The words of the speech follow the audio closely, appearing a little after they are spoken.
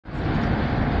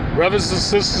Brothers and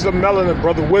sisters of Melanin,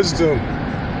 Brother Wisdom.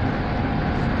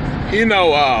 You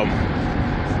know, a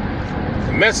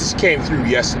message came through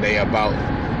yesterday about,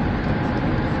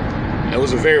 it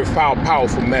was a very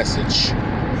powerful message.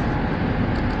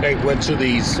 They went to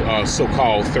these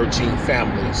so-called 13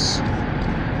 families.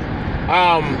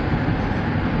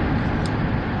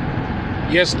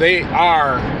 Yes, they're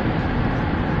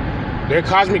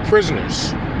cosmic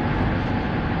prisoners.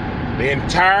 The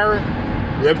entire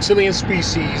reptilian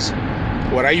species,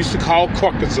 what I used to call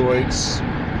Caucasoids,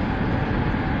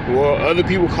 what other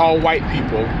people call white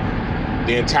people,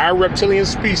 the entire reptilian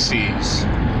species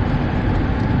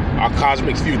are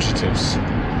cosmic fugitives.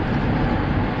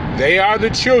 They are the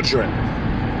children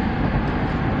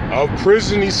of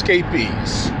prison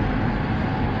escapees.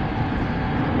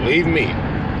 Believe me,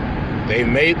 they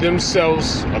made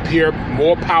themselves appear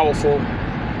more powerful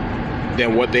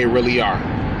than what they really are.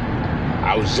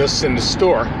 I was just in the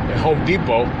store at Home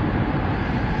Depot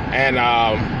and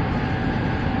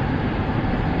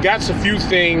got a few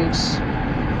things,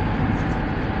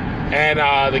 and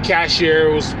the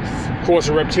cashier was, of course,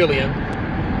 a reptilian.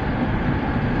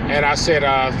 And I said,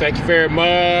 thank you very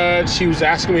much. She was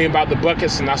asking me about the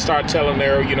buckets, and I started telling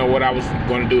her, you know, what I was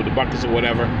going to do with the buckets or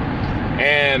whatever.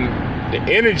 And the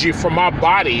energy from my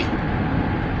body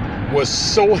was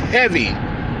so heavy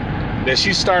that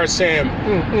she started saying,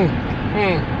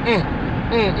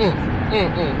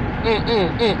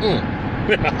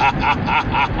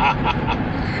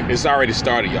 It's already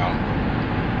started, y'all.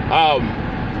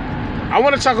 I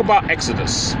want to talk about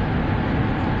Exodus.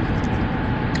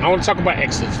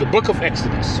 The book of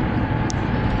Exodus.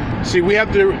 See, we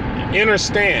have to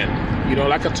understand, you know,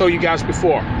 like I told you guys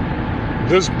before,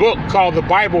 this book called the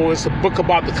Bible is a book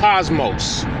about the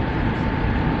cosmos.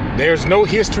 There's no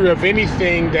history of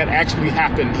anything that actually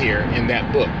happened here in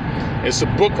that book. It's a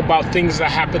book about things that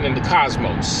happen in the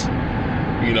cosmos,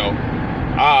 you know.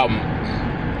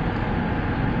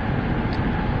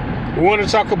 We want to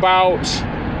talk about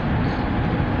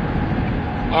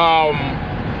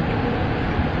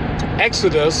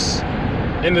Exodus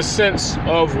in the sense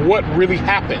of what really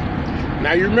happened.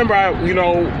 Now, you remember,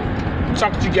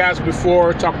 talked to you guys before,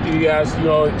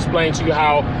 explained to you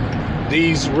how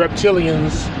these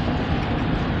reptilians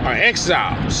are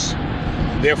exiles.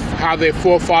 How their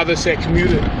forefathers had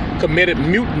committed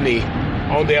mutiny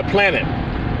on their planet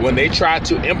when they tried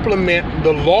to implement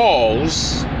the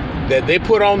laws that they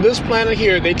put on this planet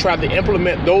here. They tried to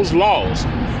implement those laws,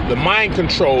 the mind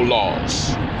control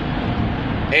laws,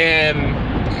 and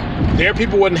their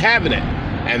people wasn't having it,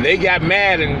 and they got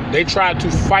mad and they tried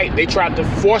to fight. They tried to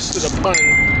force it upon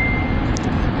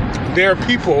their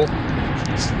people,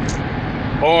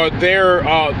 or their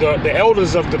the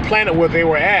elders of the planet where they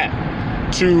were at,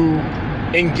 to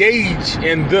engage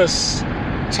in this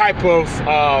type of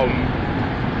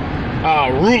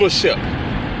rulership.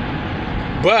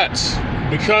 But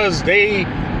because they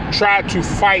tried to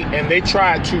fight and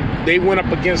they went up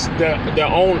against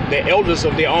the elders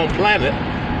of their own planet,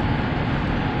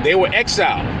 they were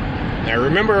exiled. Now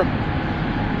remember,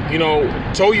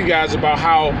 told you guys about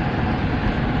how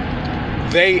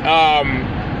they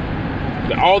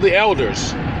all the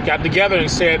elders got together and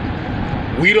said,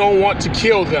 we don't want to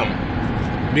kill them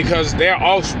because their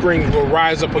offspring will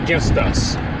rise up against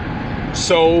us.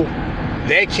 So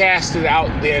they casted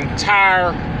out the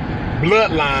entire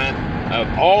bloodline of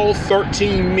all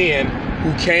 13 men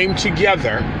who came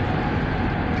together,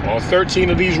 or 13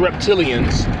 of these reptilian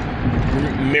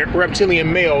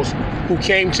males who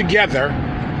came together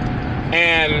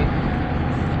and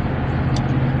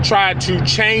tried to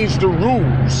change the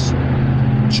rules,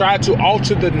 tried to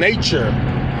alter the nature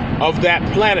of that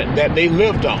planet that they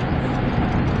lived on.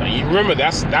 Now, you remember,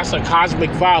 that's a cosmic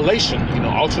violation,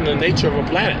 altering the nature of a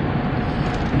planet.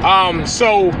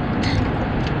 So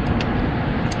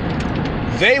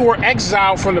they were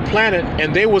exiled from the planet,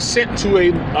 and they were sent to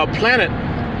a planet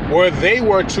where they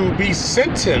were to be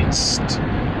sentenced.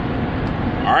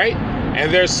 All right?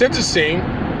 And their sentencing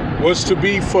was to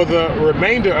be for the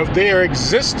remainder of their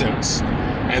existence,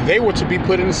 and they were to be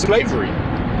put in slavery.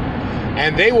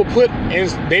 And they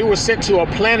were sent to a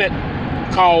planet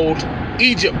called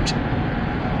Egypt.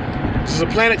 This is a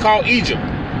planet called Egypt.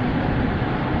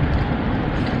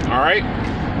 All right?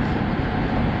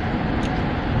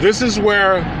 This is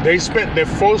where they spent their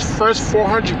first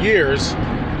 400 years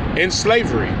in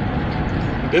slavery.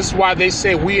 This is why they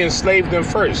say we enslaved them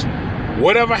first.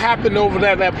 Whatever happened over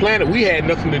that planet, we had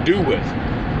nothing to do with.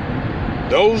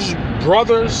 Those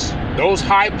brothers, those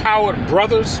high-powered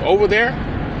brothers over there,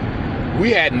 we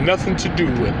had nothing to do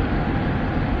with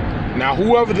it. Now,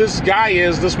 whoever this guy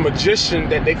is, this magician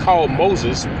that they call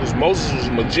Moses, because Moses was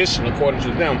a magician according to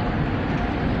them,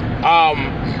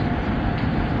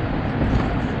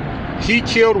 he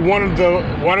killed one of the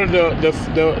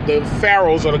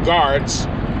pharaohs or the guards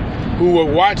who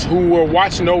were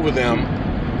watching over them.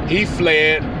 He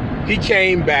fled. He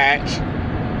came back,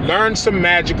 learned some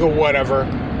magic or whatever,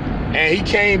 and he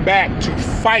came back to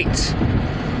fight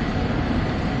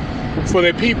for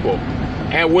their people.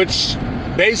 And which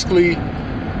basically,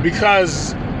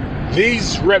 because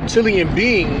these reptilian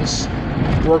beings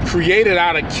were created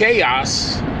out of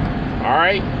chaos, all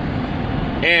right,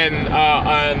 and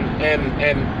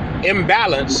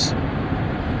imbalance,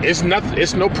 it's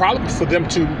no problem for them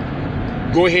to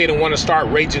go ahead and want to start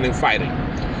raging and fighting.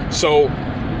 So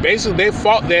basically they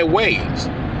fought their ways,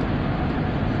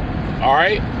 all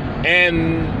right,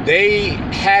 and they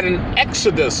had an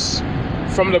exodus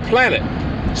from the planet.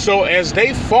 So as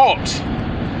they fought,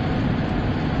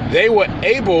 they were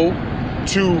able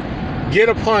to get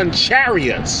upon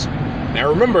chariots. Now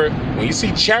remember, when you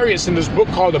see chariots in this book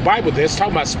called the Bible, it's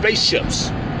talking about spaceships.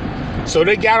 So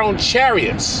they got on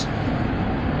chariots,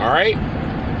 all right,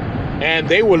 and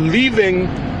they were leaving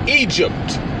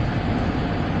Egypt.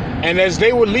 And as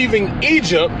they were leaving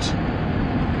Egypt,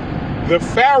 the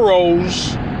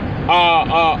Pharaoh's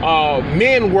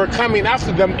men were coming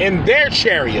after them in their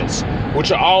chariots, which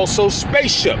are also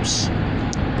spaceships.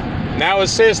 Now it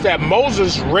says that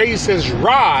Moses raised his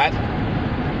rod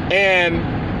and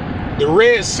the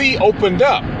Red Sea opened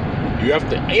up. You have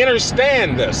to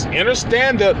understand this.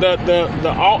 Understand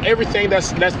everything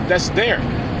that's there.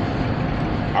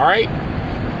 All right.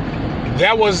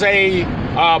 That was a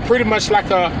pretty much like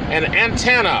an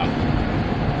antenna.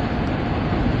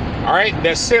 All right,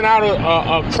 that sent out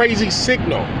a crazy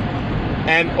signal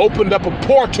and opened up a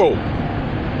portal,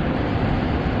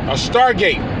 a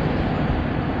stargate,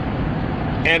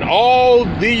 and all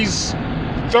these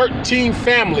 13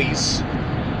 families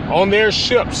on their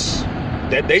ships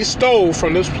that they stole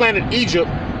from this planet Egypt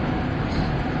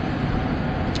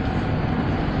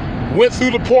went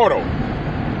through the portal.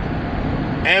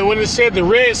 And when it said the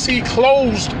Red Sea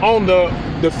closed on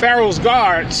the Pharaoh's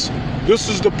guards, this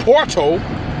is the portal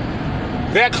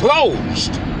that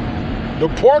closed. The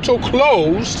portal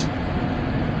closed,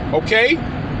 okay?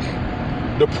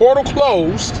 The portal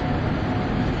closed,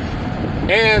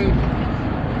 and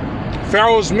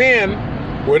Pharaoh's men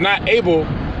were not able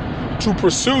to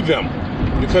pursue them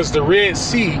because the Red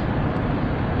Sea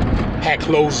had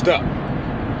closed up.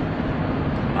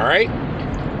 All right?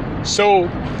 So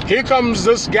here comes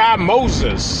this guy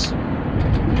Moses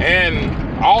and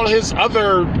all his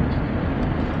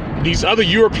these other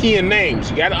European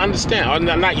names. You got to understand,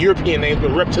 not European names,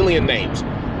 but reptilian names.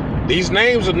 These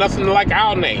names are nothing like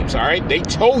our names, all right? They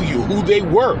told you who they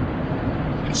were.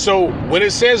 So when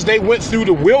it says they went through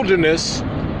the wilderness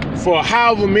for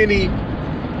however many,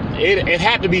 it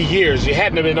had to be years. It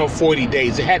hadn't been no 40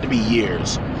 days. It had to be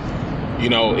years. You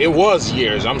know, it was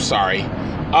years. I'm sorry.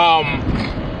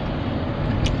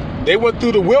 They went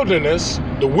through the wilderness.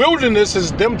 The wilderness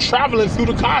is them traveling through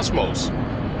the cosmos,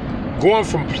 going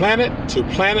from planet to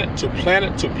planet to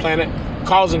planet to planet,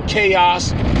 causing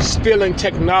chaos, stealing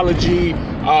technology,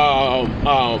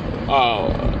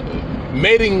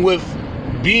 mating with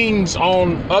beings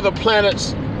on other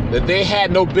planets that they had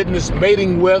no business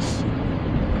mating with,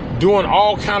 doing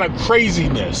all kind of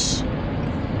craziness.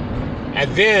 And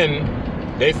then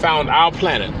they found our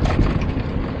planet,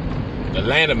 the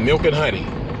land of milk and honey.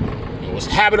 It was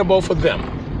habitable for them.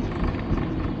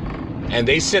 And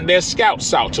they sent their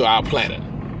scouts out to our planet.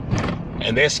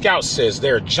 And their scout says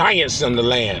there are giants in the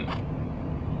land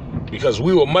because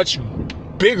we were much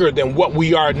bigger than what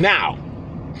we are now.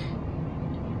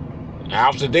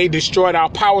 After they destroyed our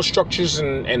power structures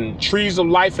and trees of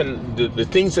life and the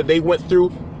things that they went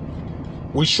through,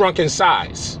 we shrunk in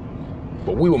size.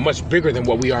 But we were much bigger than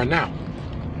what we are now.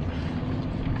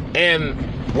 And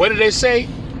what did they say?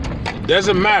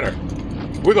 Doesn't matter.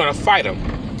 We're going to fight them.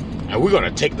 And we're going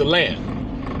to take the land.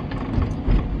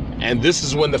 And this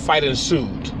is when the fight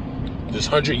ensued. This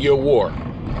 100-year war.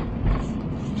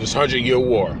 This 100-year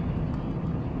war.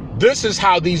 This is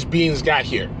how these beings got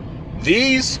here.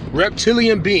 These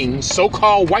reptilian beings,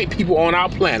 so-called white people on our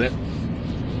planet,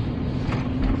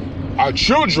 are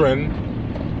children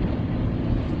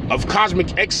of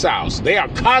cosmic exiles. They are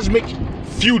cosmic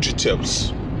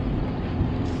fugitives.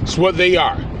 That's what they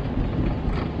are.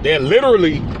 They're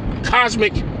literally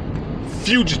cosmic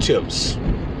fugitives.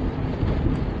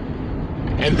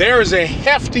 And there is a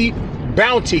hefty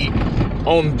bounty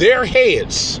on their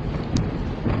heads.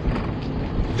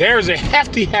 There is a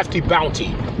hefty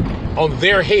bounty on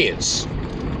their heads.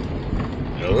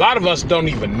 And a lot of us don't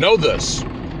even know this.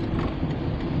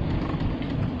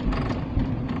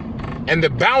 And the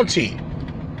bounty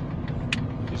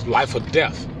is life or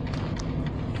death.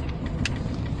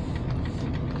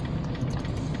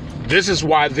 This is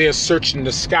why they're searching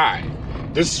the sky.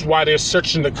 This is why they're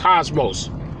searching the cosmos.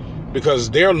 Because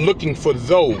they're looking for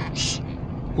those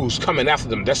who's coming after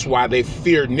them. That's why they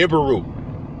fear Nibiru.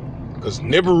 Because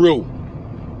Nibiru,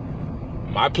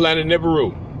 my planet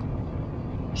Nibiru,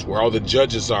 is where all the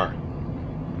judges are.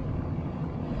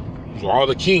 It's where all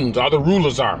the kings, all the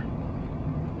rulers are.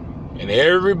 And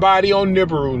everybody on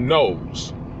Nibiru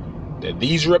knows that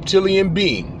these reptilian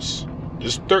beings,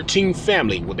 this 13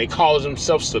 family, what they call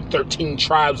themselves the 13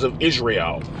 tribes of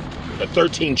Israel, the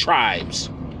 13 tribes,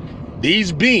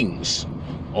 these beings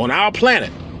on our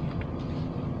planet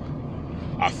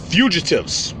are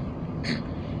fugitives.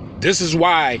 This is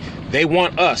why they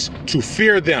want us to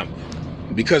fear them,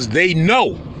 because they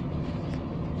know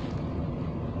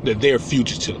that they're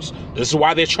fugitives. This is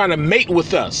why they're trying to mate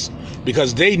with us,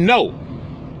 because they know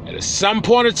that at some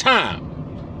point in time,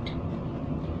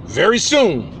 very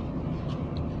soon,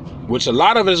 which a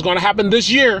lot of it is going to happen this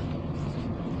year,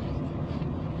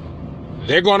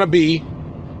 they're going to be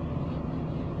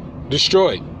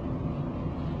destroyed.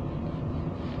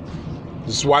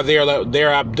 This is why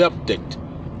they're abducted.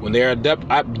 When they're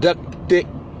abducted,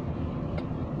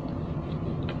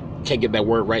 can't get that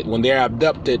word right. When they're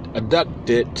abducted,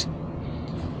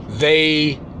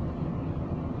 they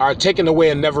are taken away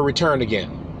and never return again.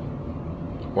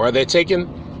 Where are they taken?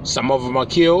 Some of them are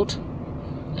killed,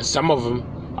 and some of them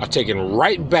are taken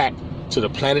right back to the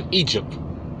planet Egypt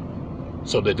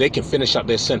so that they can finish out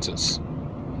their sentence,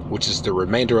 which is the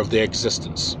remainder of their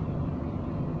existence.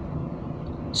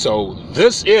 So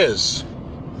this is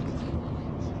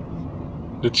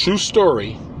the true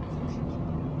story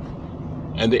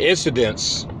and the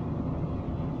incidents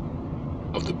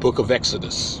of the book of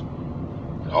Exodus.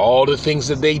 And all the things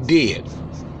that they did.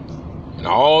 And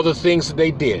all the things that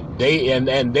they did.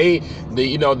 They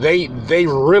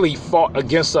really fought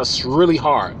against us really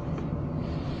hard.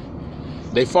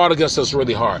 They fought against us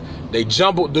really hard. They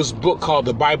jumbled this book called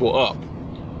the Bible up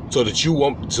so that you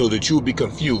would be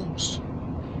confused.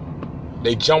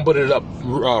 They jumbled it up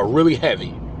really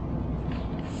heavy.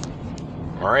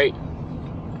 All right.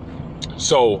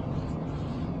 So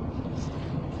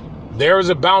there is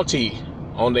a bounty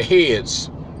on the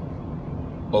heads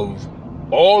of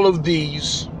all of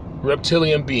these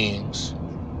reptilian beings.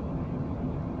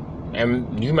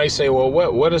 And you may say, well,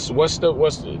 what's the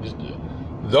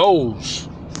those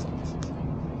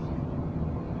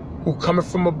who coming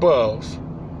from above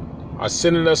are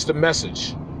sending us the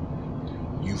message.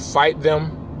 You fight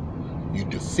them, you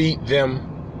defeat them,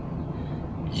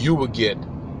 you will get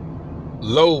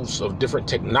loads of different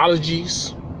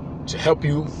technologies to help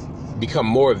you become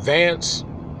more advanced.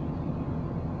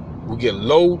 We get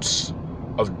loads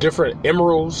of different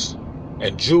emeralds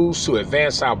and jewels to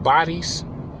advance our bodies.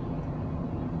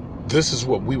 This is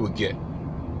what we would get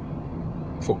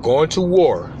for going to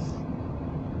war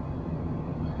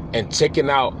and taking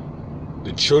out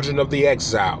the children of the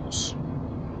exiles.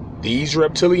 These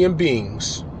reptilian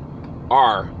beings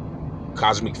are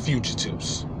cosmic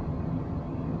fugitives.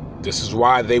 This is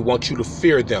why they want you to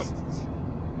fear them.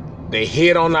 They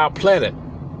hid on our planet,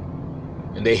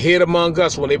 and they hid among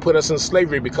us when they put us in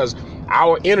slavery, because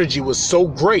our energy was so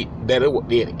great that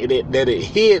it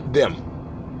hid them.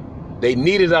 They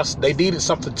needed us. They needed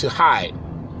something to hide.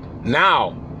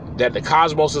 Now that the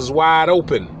cosmos is wide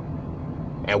open,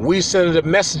 and we send the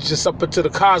messages up into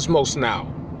the cosmos now,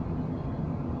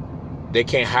 they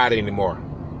can't hide anymore.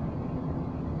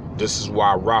 This is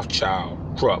why Rothschild,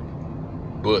 Krupp,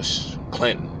 Bush,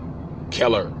 Clinton,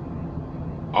 Keller,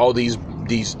 all these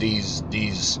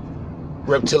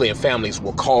reptilian families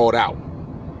were called out.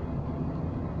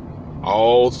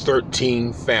 All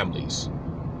 13 families.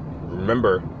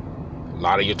 Remember, a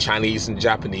lot of your Chinese and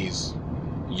Japanese,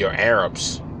 your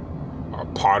Arabs, are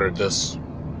part of this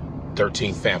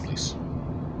 13 families.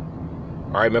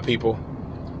 All right, my people,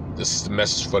 this is the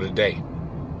message for today.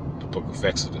 The book of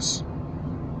Exodus.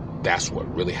 That's what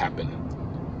really happened.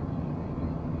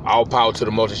 All power to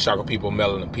the multi-chakra people,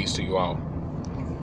 melanin, and peace to you all.